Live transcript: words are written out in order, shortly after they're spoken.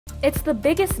It's the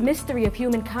biggest mystery of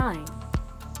humankind.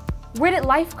 Where did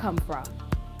life come from?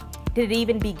 Did it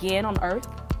even begin on Earth?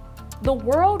 The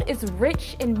world is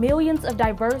rich in millions of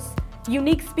diverse,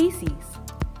 unique species.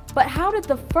 But how did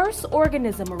the first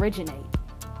organism originate?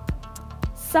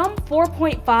 Some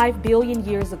 4.5 billion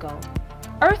years ago,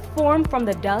 Earth formed from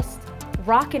the dust,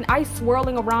 rock, and ice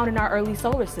swirling around in our early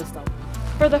solar system.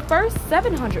 For the first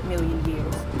 700 million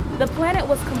years, the planet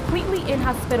was completely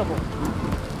inhospitable.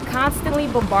 Constantly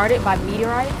bombarded by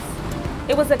meteorites,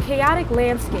 it was a chaotic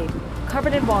landscape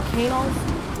covered in volcanoes,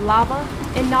 lava,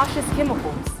 and noxious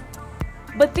chemicals.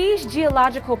 But these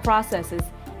geological processes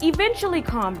eventually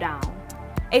calmed down.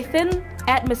 A thin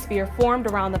atmosphere formed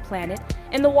around the planet,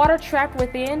 and the water trapped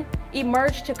within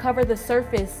emerged to cover the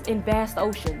surface in vast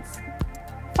oceans.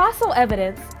 Fossil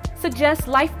evidence suggests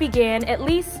life began at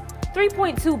least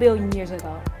 3.2 billion years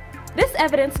ago. This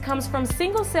evidence comes from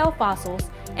single-cell fossils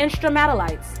and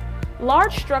stromatolites,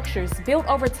 large structures built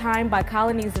over time by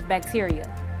colonies of bacteria.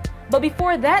 But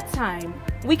before that time,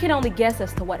 we can only guess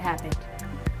as to what happened.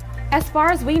 As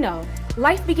far as we know,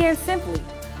 life began simply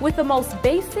with the most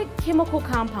basic chemical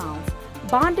compounds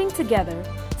bonding together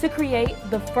to create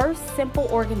the first simple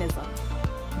organism.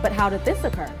 But how did this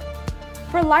occur?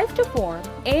 For life to form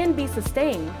and be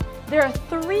sustained, there are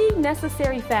three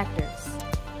necessary factors.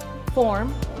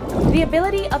 Form, the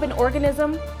ability of an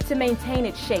organism to maintain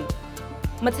its shape.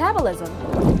 Metabolism,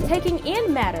 taking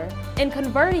in matter and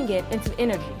converting it into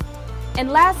energy. And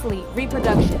lastly,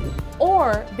 reproduction,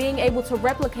 or being able to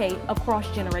replicate across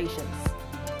generations.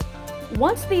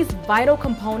 Once these vital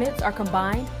components are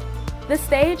combined, the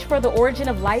stage for the origin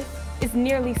of life is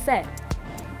nearly set.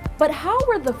 But how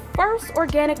were the first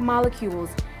organic molecules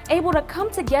able to come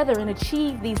together and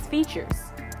achieve these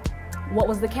features? What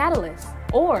was the catalyst,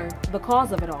 or the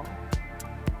cause of it all?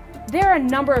 There are a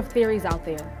number of theories out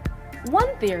there.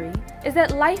 One theory is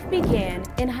that life began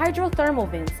in hydrothermal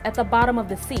vents at the bottom of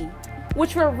the sea,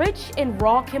 which were rich in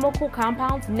raw chemical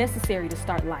compounds necessary to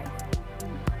start life.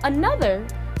 Another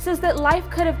says that life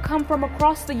could have come from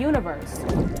across the universe,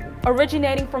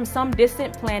 originating from some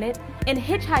distant planet and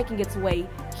hitchhiking its way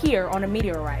here on a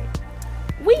meteorite.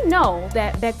 We know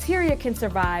that bacteria can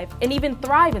survive and even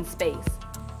thrive in space,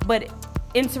 but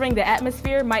entering the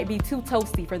atmosphere might be too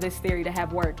toasty for this theory to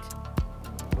have worked.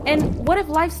 And what if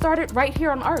life started right here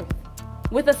on Earth,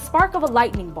 with a spark of a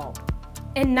lightning bolt?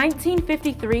 In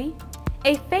 1953,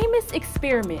 a famous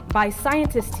experiment by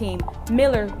scientist team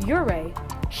Miller-Urey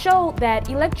showed that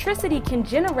electricity can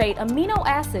generate amino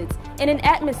acids in an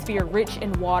atmosphere rich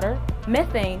in water,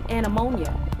 methane, and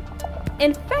ammonia.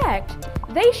 In fact,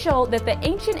 they showed that the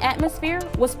ancient atmosphere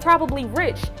was probably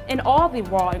rich in all the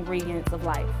raw ingredients of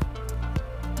life.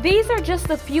 These are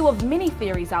just a few of many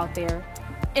theories out there,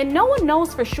 and no one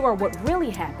knows for sure what really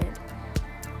happened.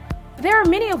 There are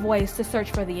many of ways to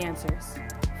search for the answers.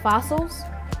 Fossils,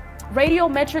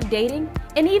 radiometric dating,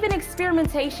 and even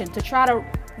experimentation to try to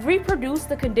reproduce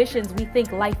the conditions we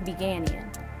think life began in.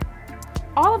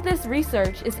 All of this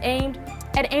research is aimed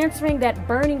at answering that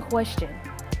burning question: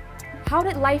 how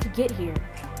did life get here?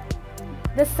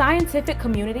 The scientific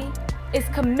community is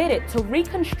committed to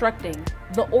reconstructing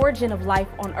the origin of life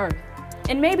on Earth,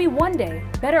 and maybe one day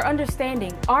better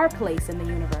understanding our place in the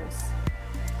universe.